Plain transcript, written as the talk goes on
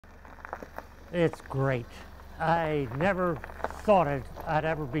It's great. I never thought I'd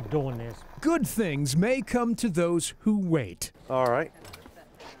ever be doing this. Good things may come to those who wait. All right.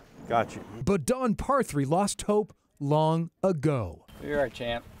 Got you. But Don Parthree lost hope long ago. You're our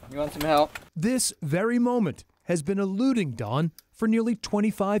champ. You want some help? This very moment has been eluding Don for nearly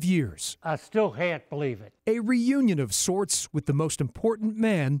 25 years. I still can't believe it. A reunion of sorts with the most important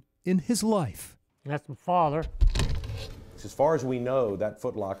man in his life. That's my father. As far as we know, that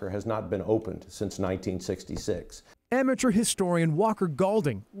Footlocker has not been opened since 1966. Amateur historian Walker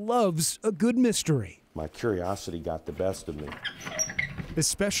Galding loves a good mystery. My curiosity got the best of me.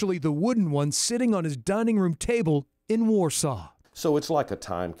 Especially the wooden one sitting on his dining room table in Warsaw. So it's like a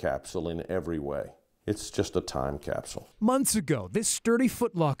time capsule in every way. It's just a time capsule. Months ago, this sturdy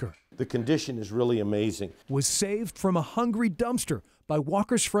Footlocker The condition is really amazing. was saved from a hungry dumpster by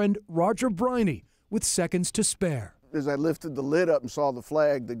Walker's friend Roger Briney with seconds to spare. As I lifted the lid up and saw the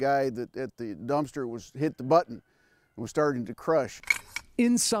flag, the guy that at the dumpster hit the button and was starting to crush.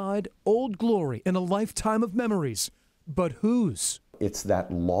 Inside, old glory and a lifetime of memories. But whose? It's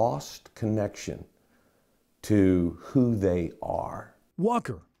that lost connection to who they are.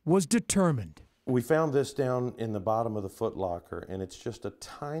 Walker was determined. We found this down in the bottom of the Footlocker, and it's just a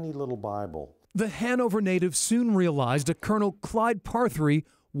tiny little Bible. The Hanover native soon realized a Colonel Clyde Parthree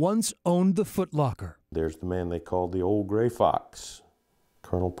once owned the Footlocker. There's the man they called the Old Gray Fox,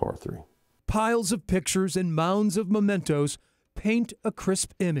 Colonel Parthree. Piles of pictures and mounds of mementos paint a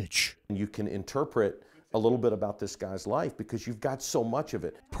crisp image. You can interpret a little bit about this guy's life because you've got so much of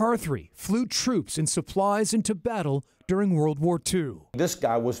it. Parthree flew troops and supplies into battle during World War II. This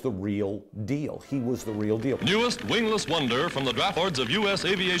guy was the real deal. He was the real deal. Newest wingless wonder from the draft boards of U.S.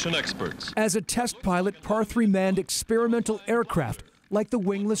 aviation experts. As a test pilot, Parthree manned experimental aircraft like the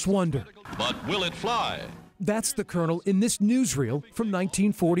wingless wonder. But will it fly? That's the colonel in this newsreel from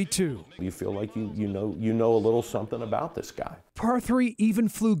 1942. You feel like you know a little something about this guy. Parthree even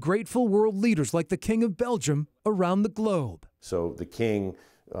flew grateful world leaders like the King of Belgium around the globe. So the king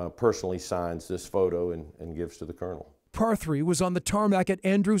personally signs this photo and gives to the colonel. Parthree was on the tarmac at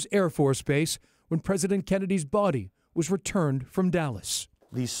Andrews Air Force Base when President Kennedy's body was returned from Dallas.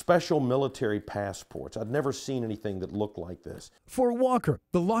 These special military passports, I'd never seen anything that looked like this. For Walker,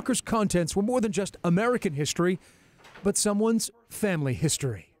 the locker's contents were more than just American history, but someone's family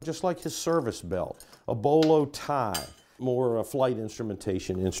history. Just like his service belt, a bolo tie, more flight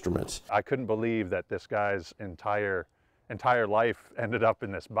instrumentation instruments. I couldn't believe that this guy's entire life ended up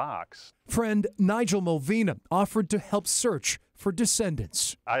in this box. Friend Nigel Mulvina offered to help search for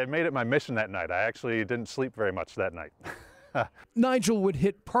descendants. I had made it my mission that night. I actually didn't sleep very much that night. Nigel would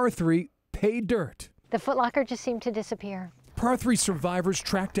hit Parthree pay dirt. The Footlocker just seemed to disappear. Parthree survivors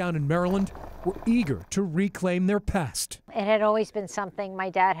tracked down in Maryland were eager to reclaim their past. It had always been something my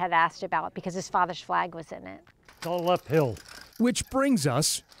dad had asked about because his father's flag was in it. It's all uphill. Which brings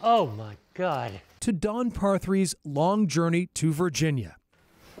us, Oh my God. to Don Parthree's long journey to Virginia.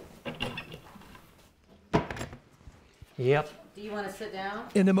 Yep. Do you want to sit down?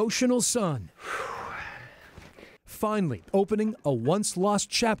 An emotional son. Finally opening a once-lost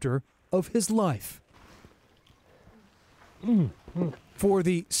chapter of his life. For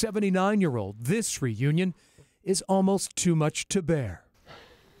the 79-year-old, this reunion is almost too much to bear.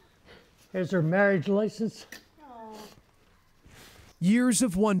 Here's her marriage license. Years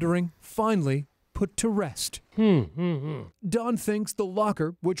of wondering finally put to rest. Don thinks the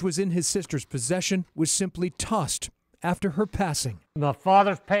locker, which was in his sister's possession, was simply tossed after her passing. My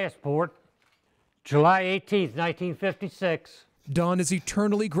father's passport, July 18th, 1956. Don is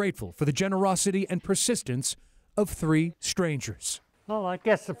eternally grateful for the generosity and persistence of three strangers. Well, I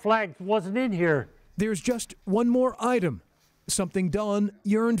guess the flag wasn't in here. There's just one more item, something Don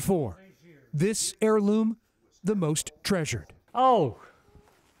yearned for. This heirloom, the most treasured. Oh.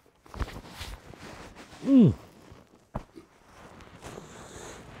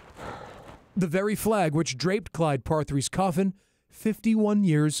 The very flag which draped Clyde Parthree's coffin 51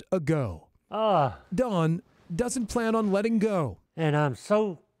 years ago. Don doesn't plan on letting go. And I'm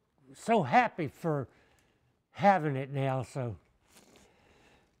so happy for having it now, so.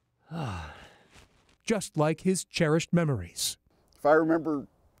 Just like his cherished memories. If I remember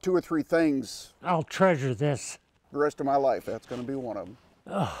 2 or 3 things I'll treasure this. the rest of my life, that's going to be one of them.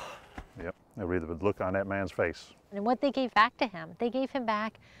 Yep, I read the look on that man's face. And what they gave back to him, they gave him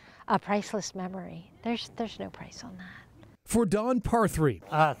back a priceless memory. There's no price on that. For Don Parthree,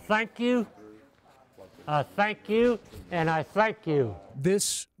 Thank you. Thank you, and I thank you.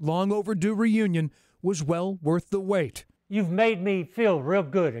 this long overdue reunion was well worth the wait. You've made me feel real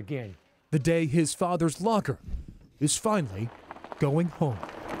good again. The day his father's locker is finally going home.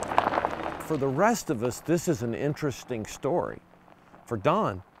 for the rest of us, this is an interesting story. For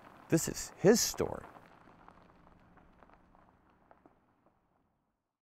Don, this is his story.